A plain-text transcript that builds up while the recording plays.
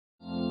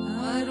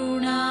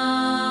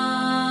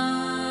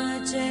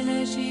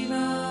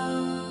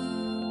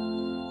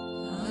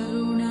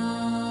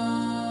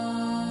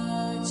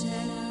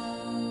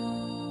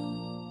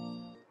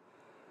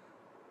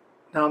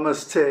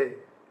Namaste,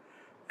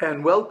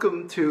 and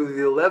welcome to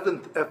the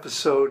 11th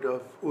episode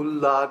of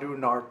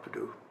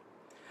Ulladu-Narpadu.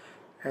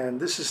 And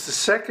this is the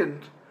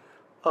second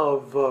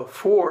of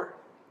 4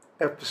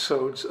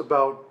 episodes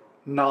about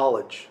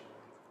knowledge.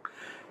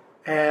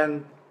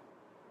 And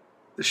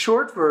the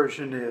short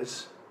version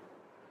is,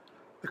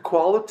 the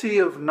quality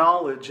of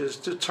knowledge is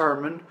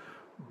determined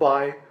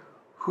by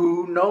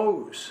who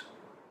knows.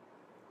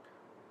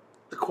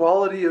 The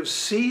quality of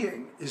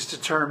seeing is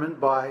determined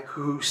by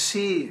who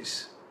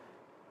sees.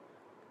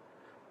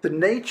 The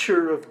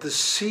nature of the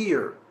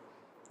seer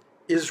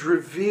is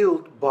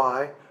revealed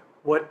by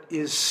what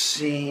is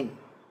seen.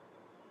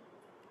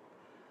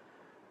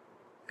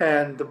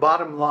 And the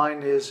bottom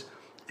line is,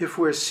 if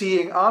we're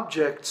seeing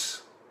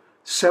objects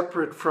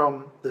separate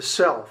from the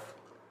self,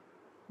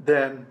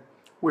 then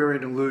we're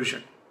in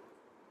illusion.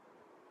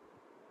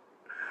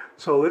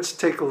 So let's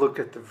take a look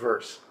at the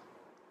verse.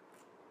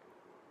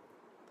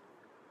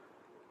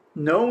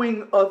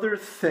 Knowing other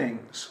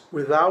things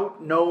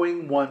without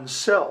knowing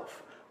oneself,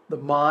 the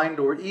mind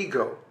or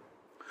ego,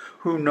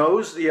 who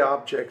knows the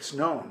objects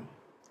known,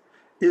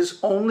 is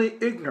only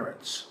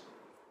ignorance.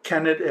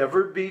 Can it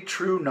ever be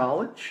true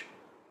knowledge?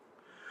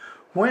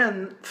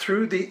 When,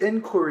 through the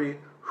inquiry,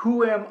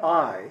 who am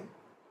I,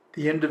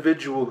 the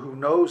individual who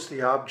knows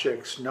the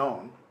objects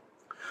known,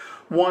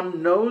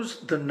 one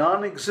knows the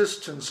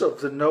non-existence of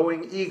the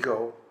knowing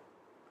ego,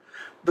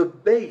 the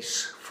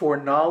base for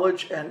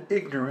knowledge and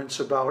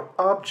ignorance about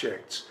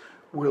objects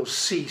will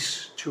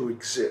cease to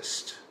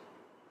exist.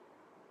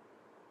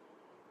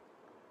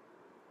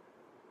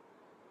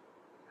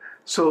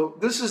 So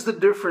this is the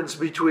difference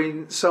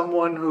between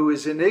someone who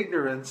is in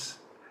ignorance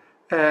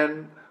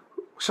and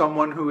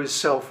someone who is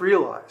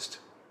self-realized.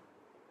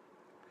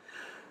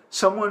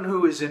 Someone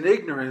who is in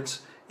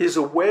ignorance is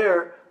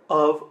aware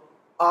of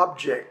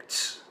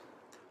objects,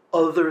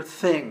 other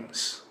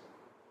things,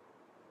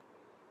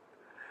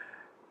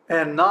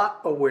 and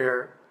not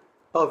aware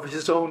of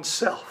his own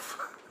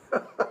self,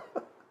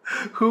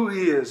 who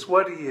he is,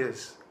 what he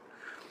is,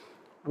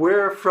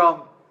 where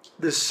from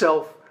this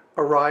self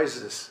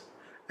arises,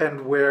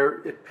 and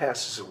where it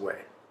passes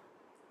away.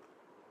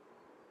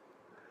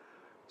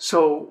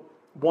 So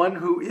one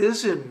who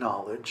is in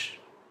knowledge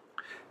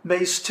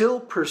may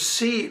still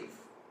perceive,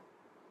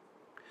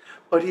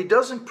 but he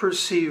doesn't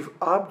perceive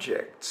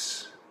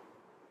objects.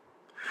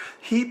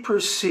 He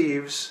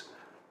perceives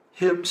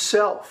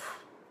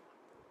himself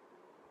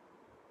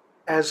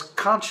as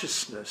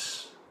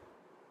consciousness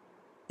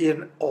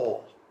in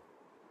all.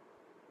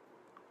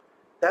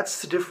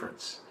 That's the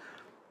difference.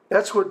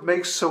 That's what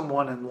makes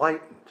someone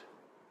enlightened.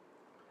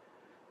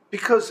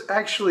 Because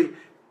actually,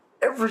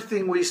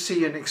 everything we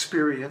see and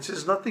experience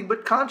is nothing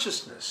but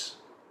consciousness.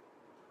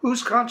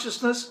 Whose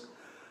consciousness?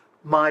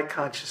 My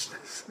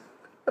consciousness.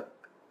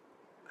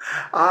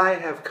 I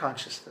have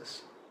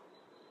consciousness.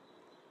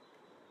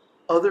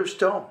 Others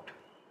don't.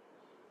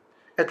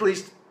 At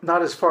least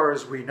not as far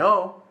as we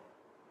know.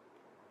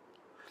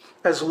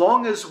 As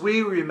long as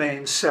we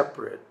remain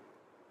separate,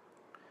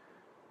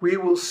 we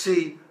will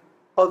see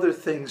other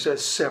things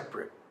as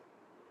separate.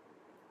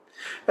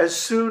 As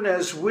soon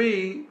as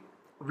we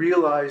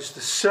realize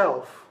the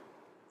self,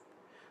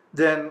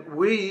 then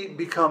we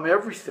become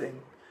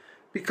everything,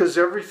 because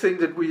everything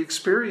that we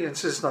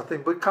experience is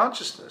nothing but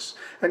consciousness.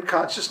 And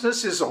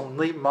consciousness is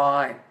only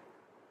mine.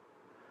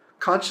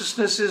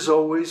 Consciousness is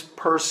always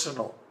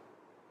personal.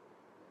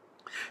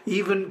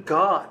 Even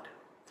God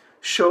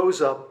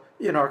shows up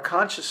in our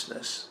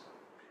consciousness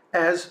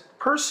as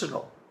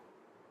personal.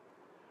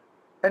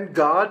 And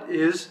God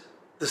is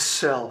the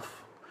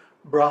self,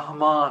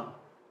 Brahman,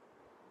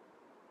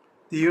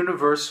 the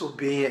universal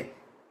being.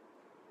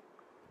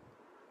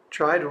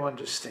 Try to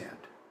understand.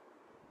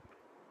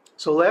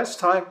 So last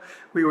time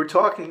we were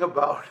talking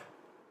about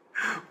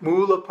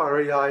Mula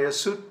Pariyaya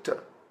Sutta.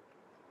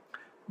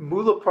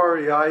 Mula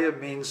Pariyaya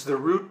means the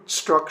root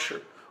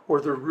structure or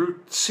the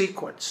root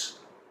sequence.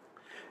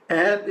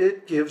 And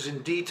it gives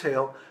in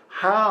detail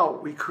how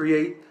we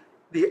create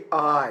the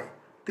I,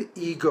 the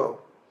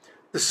ego,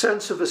 the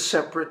sense of a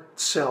separate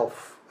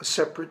self, a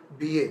separate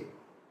being,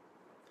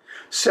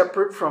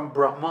 separate from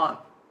Brahman.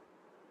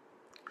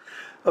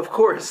 Of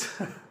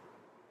course,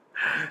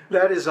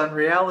 that is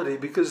unreality,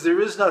 because there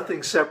is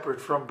nothing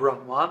separate from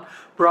Brahman.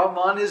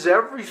 Brahman is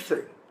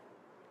everything.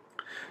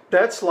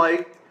 That's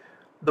like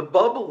the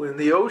bubble in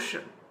the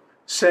ocean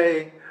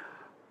saying,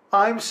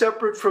 I'm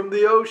separate from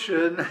the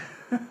ocean,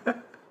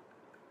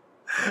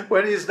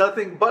 when he's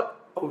nothing but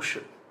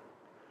ocean.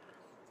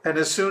 And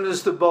as soon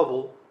as the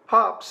bubble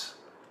pops,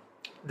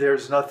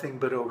 there's nothing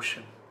but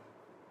ocean.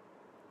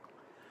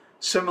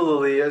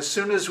 Similarly, as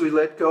soon as we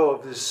let go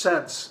of this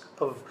sense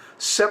of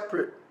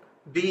separate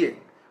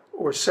being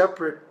or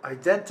separate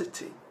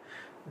identity,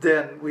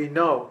 then we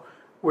know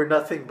we're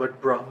nothing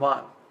but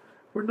Brahman.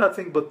 We're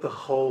nothing but the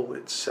whole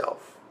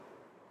itself.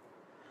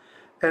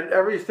 And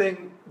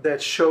everything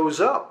that shows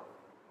up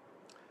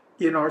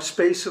in our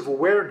space of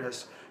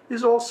awareness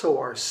is also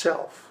our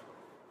self.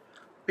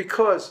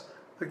 Because,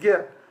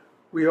 again,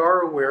 we are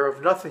aware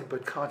of nothing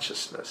but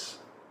consciousness.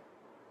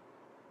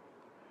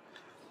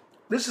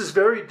 This is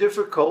very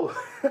difficult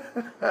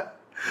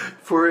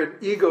for an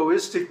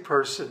egoistic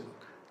person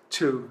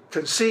to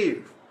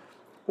conceive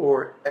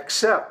or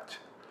accept,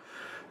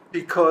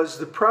 because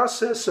the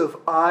process of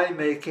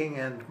I-making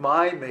and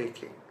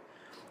my-making,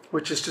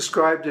 which is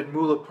described in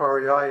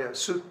Mula-Pariyaya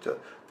Sutta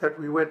that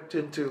we went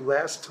into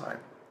last time,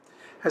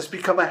 has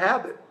become a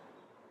habit.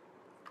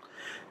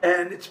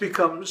 And it's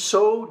become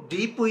so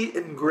deeply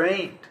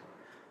ingrained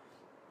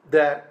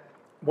that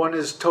one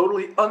is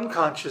totally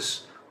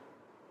unconscious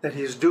that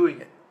he is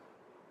doing it.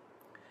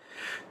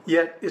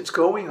 Yet it's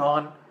going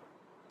on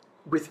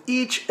with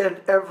each and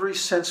every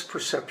sense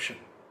perception.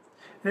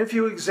 And if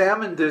you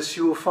examine this,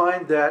 you will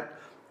find that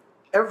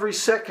every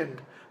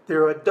second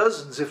there are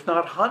dozens, if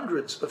not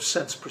hundreds, of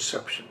sense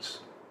perceptions.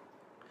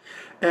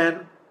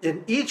 And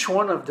in each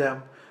one of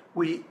them,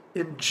 we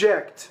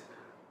inject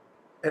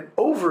an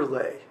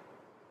overlay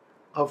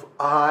of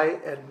I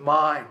and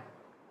mine.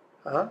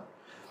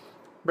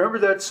 Remember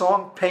that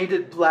song,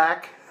 Painted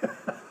Black?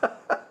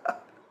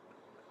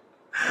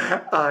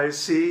 I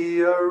see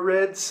a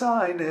red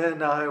sign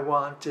and I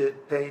want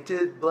it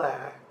painted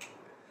black.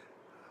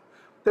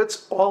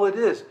 That's all it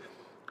is.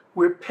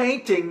 We're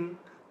painting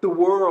the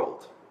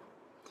world,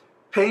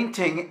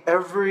 painting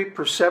every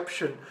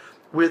perception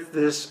with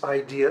this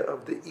idea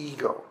of the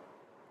ego.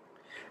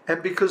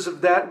 And because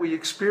of that, we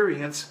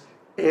experience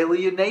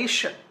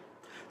alienation,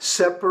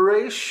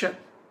 separation,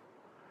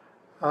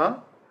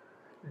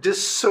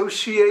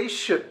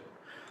 dissociation,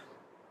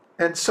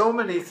 and so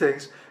many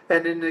things.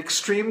 And in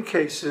extreme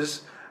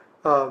cases,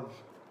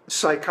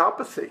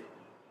 psychopathy.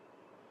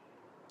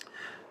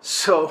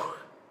 So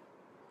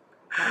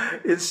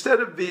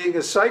instead of being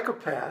a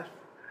psychopath,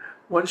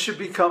 one should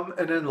become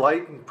an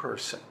enlightened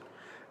person.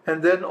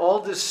 And then all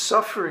this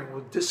suffering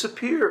will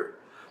disappear.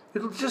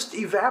 It'll just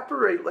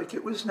evaporate like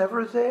it was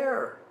never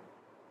there.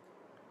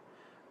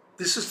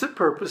 This is the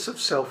purpose of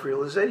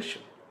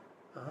self-realization.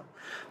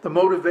 The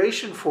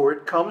motivation for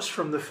it comes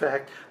from the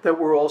fact that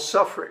we're all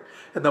suffering.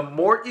 And the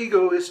more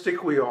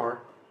egoistic we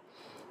are,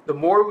 the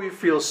more we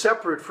feel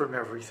separate from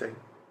everything,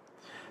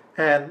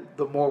 and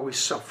the more we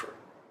suffer.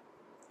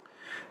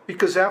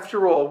 Because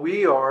after all,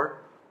 we are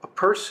a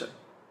person.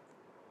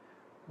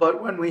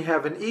 But when we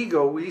have an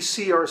ego, we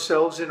see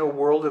ourselves in a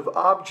world of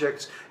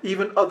objects.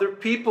 Even other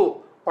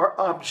people are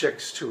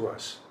objects to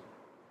us.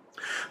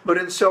 But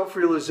in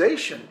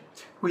self-realization,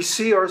 we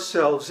see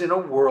ourselves in a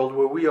world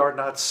where we are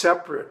not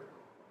separate,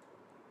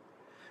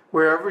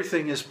 where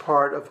everything is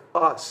part of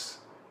us.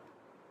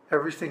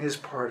 Everything is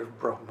part of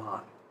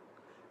Brahman.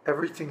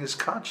 Everything is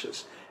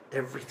conscious.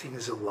 Everything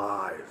is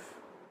alive.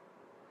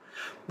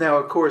 Now,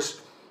 of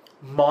course,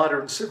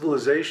 modern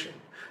civilization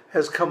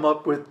has come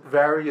up with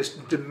various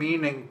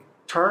demeaning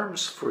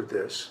terms for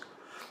this,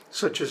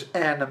 such as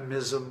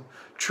animism,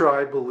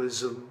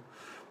 tribalism,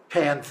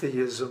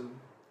 pantheism,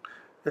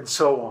 and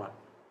so on,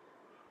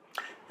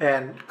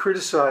 and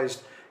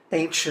criticized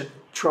ancient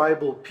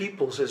tribal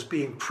peoples as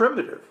being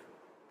primitive.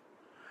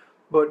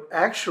 But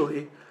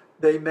actually,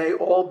 they may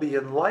all be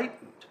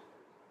enlightened.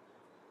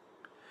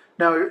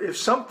 Now, if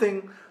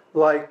something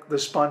like the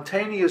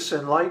spontaneous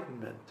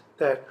enlightenment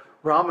that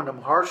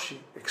Ramana Maharshi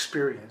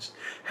experienced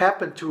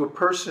happened to a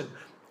person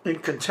in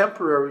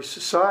contemporary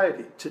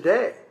society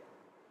today,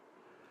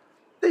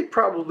 they'd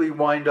probably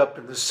wind up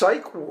in the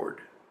psych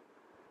ward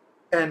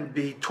and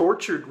be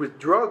tortured with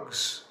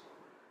drugs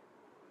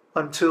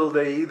until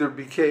they either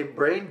became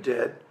brain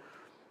dead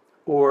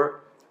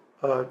or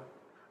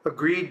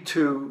agreed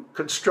to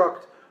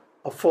construct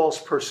a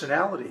false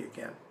personality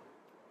again.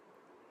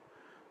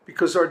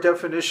 Because our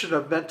definition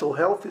of mental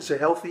health is a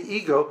healthy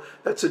ego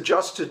that's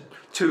adjusted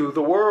to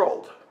the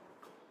world.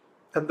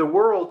 And the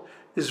world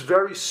is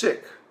very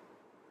sick.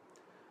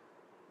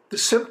 The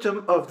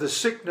symptom of the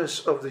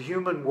sickness of the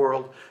human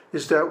world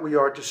is that we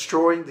are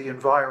destroying the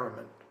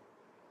environment.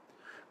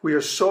 We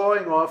are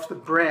sawing off the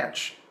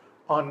branch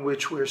on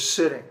which we're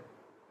sitting.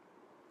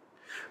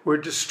 We're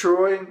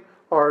destroying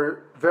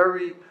our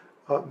very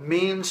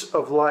means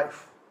of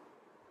life.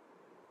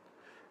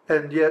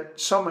 And yet,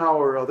 somehow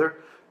or other,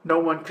 no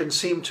one can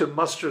seem to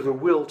muster the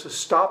will to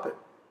stop it.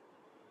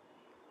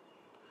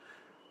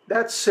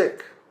 That's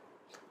sick.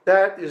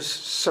 That is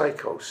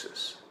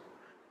psychosis.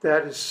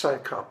 That is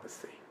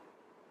psychopathy.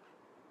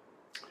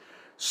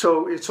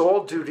 So it's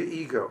all due to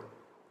ego.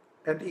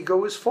 And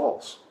ego is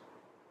false.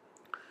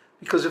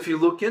 Because if you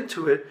look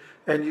into it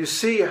and you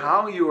see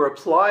how you are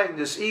applying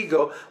this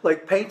ego,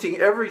 like painting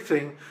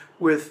everything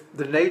with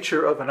the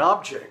nature of an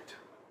object,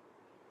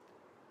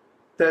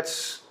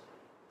 that's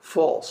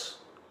false.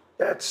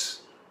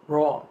 That's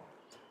wrong.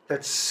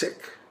 That's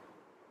sick.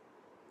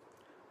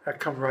 I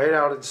come right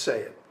out and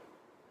say it.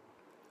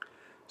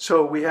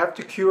 So we have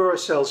to cure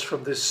ourselves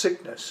from this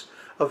sickness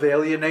of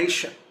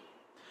alienation.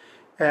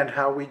 And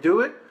how we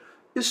do it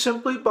is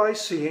simply by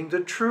seeing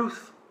the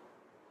truth.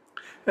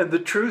 And the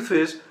truth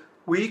is,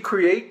 we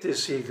create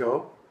this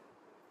ego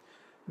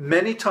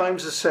many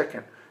times a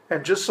second.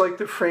 And just like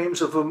the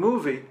frames of a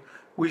movie,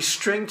 we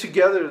string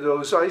together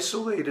those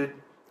isolated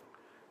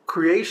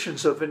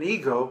creations of an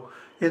ego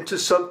into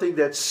something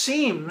that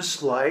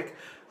seems like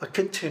a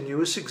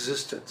continuous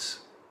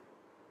existence.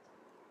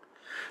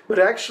 But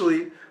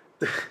actually,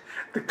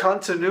 the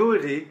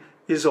continuity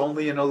is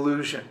only an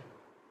illusion.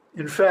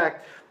 In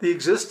fact, the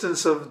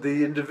existence of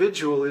the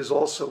individual is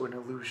also an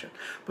illusion.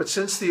 But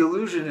since the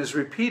illusion is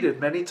repeated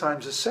many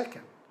times a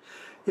second,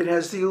 it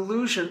has the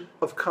illusion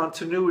of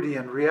continuity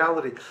and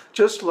reality,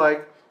 just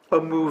like a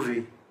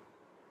movie.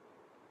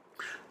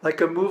 Like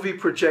a movie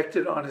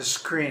projected on a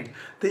screen.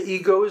 The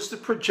ego is the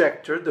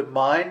projector, the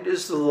mind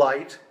is the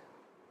light,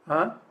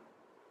 and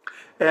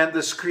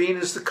the screen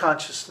is the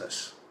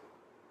consciousness.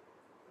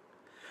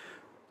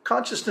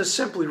 Consciousness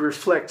simply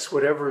reflects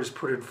whatever is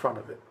put in front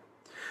of it.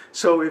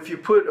 So if you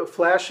put a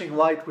flashing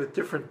light with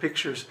different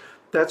pictures,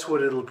 that's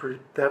what it'll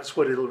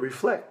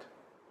reflect.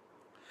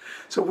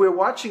 So we're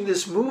watching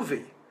this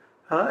movie,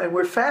 and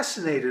we're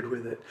fascinated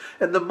with it.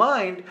 And the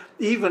mind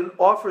even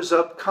offers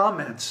up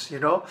comments,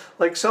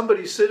 like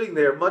somebody sitting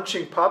there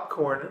munching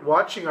popcorn and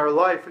watching our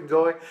life and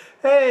going,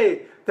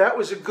 hey, that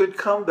was a good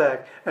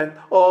comeback. And,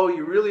 oh,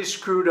 you really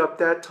screwed up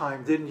that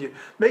time, didn't you?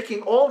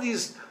 Making all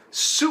these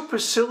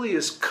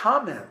supercilious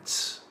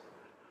comments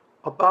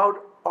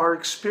about our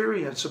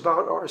experience,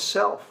 about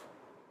ourself.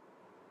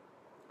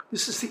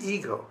 This is the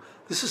ego.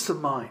 This is the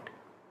mind.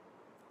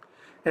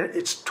 And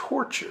it's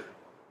torture.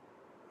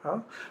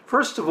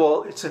 First of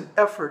all, it's an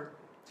effort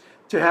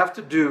to have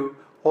to do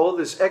all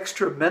this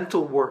extra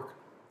mental work.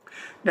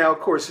 Now,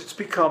 of course, it's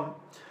become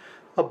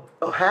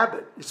a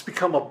habit. It's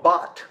become a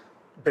bot,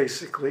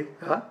 basically.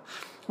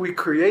 We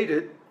create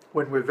it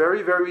when we're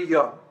very, very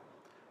young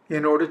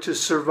in order to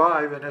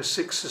survive in a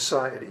sick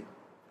society.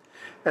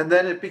 And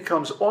then it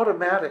becomes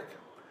automatic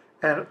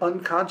and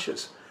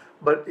unconscious,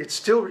 but it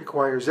still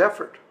requires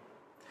effort.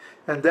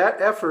 And that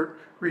effort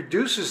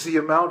reduces the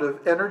amount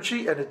of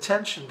energy and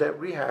attention that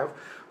we have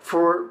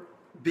for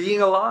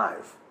being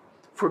alive,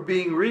 for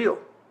being real.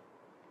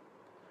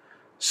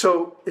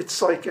 So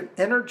it's like an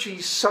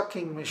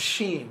energy-sucking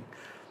machine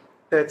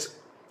that's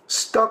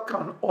stuck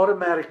on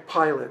automatic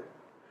pilot,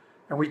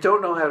 and we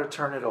don't know how to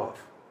turn it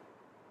off.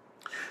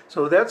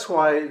 So that's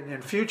why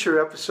in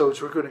future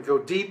episodes we're going to go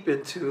deep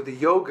into the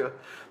yoga,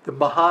 the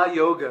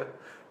Maha-yoga,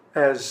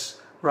 as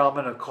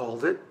Ramana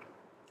called it,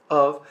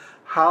 of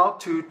how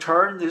to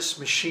turn this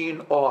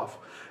machine off,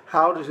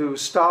 how to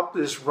stop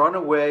this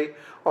runaway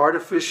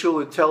artificial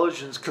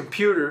intelligence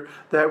computer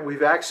that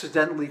we've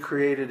accidentally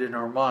created in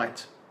our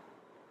minds,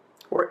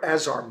 or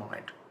as our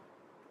mind.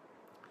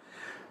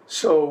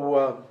 So,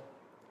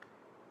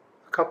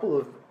 a couple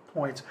of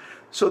points.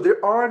 So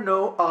there are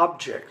no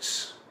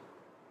objects.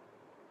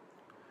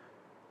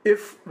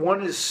 If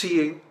one is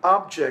seeing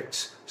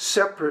objects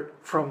separate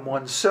from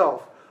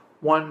oneself,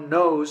 one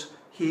knows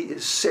he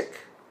is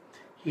sick.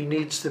 He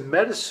needs the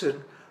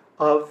medicine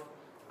of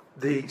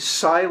the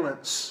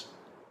silence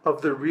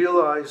of the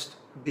realized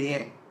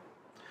being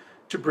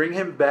to bring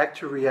him back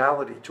to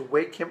reality, to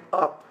wake him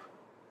up,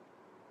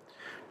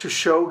 to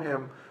show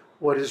him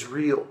what is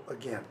real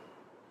again.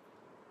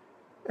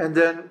 And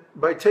then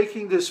by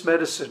taking this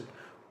medicine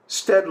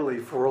steadily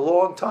for a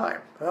long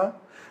time,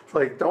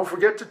 like don't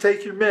forget to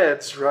take your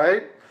meds,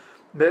 right?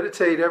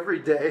 Meditate every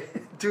day,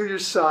 do your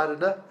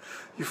sadhana.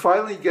 You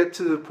finally get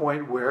to the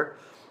point where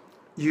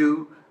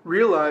you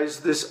realize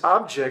this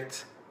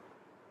object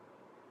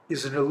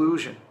is an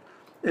illusion.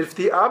 If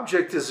the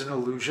object is an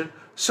illusion,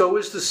 so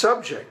is the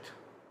subject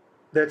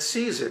that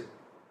sees it.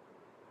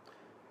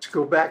 To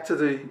go back to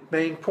the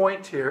main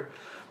point here,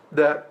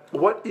 that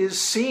what is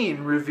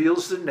seen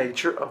reveals the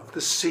nature of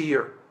the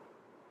seer.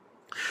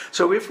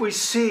 So if we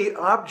see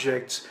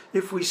objects,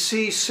 if we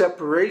see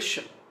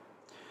separation,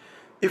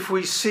 if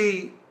we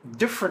see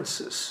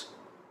differences,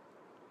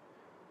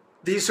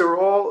 these are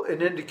all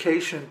an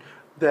indication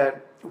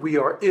that we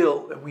are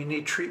ill and we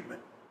need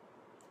treatment.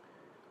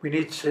 We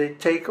need to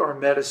take our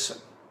medicine.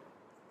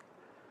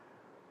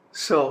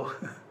 So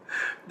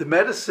the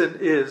medicine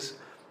is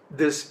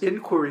this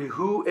inquiry,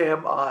 who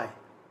am I?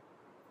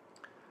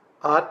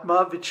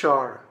 Atma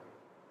Vichara.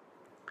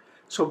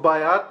 So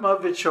by Atma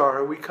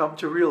Vichara, we come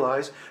to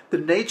realize the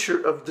nature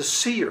of the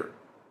seer.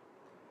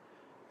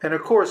 And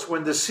of course,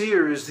 when the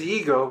seer is the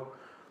ego,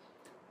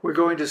 we're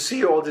going to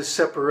see all this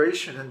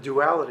separation and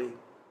duality.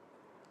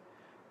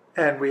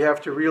 And we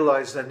have to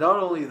realize that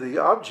not only the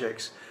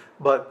objects,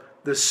 but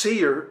the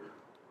seer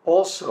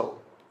also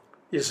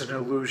is an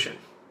illusion.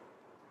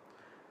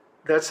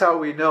 That's how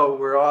we know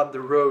we're on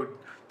the road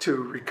to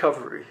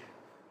recovery.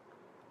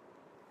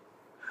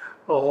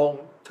 Om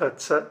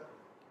Tat Sat.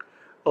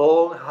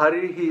 Om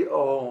Harihi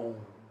Om.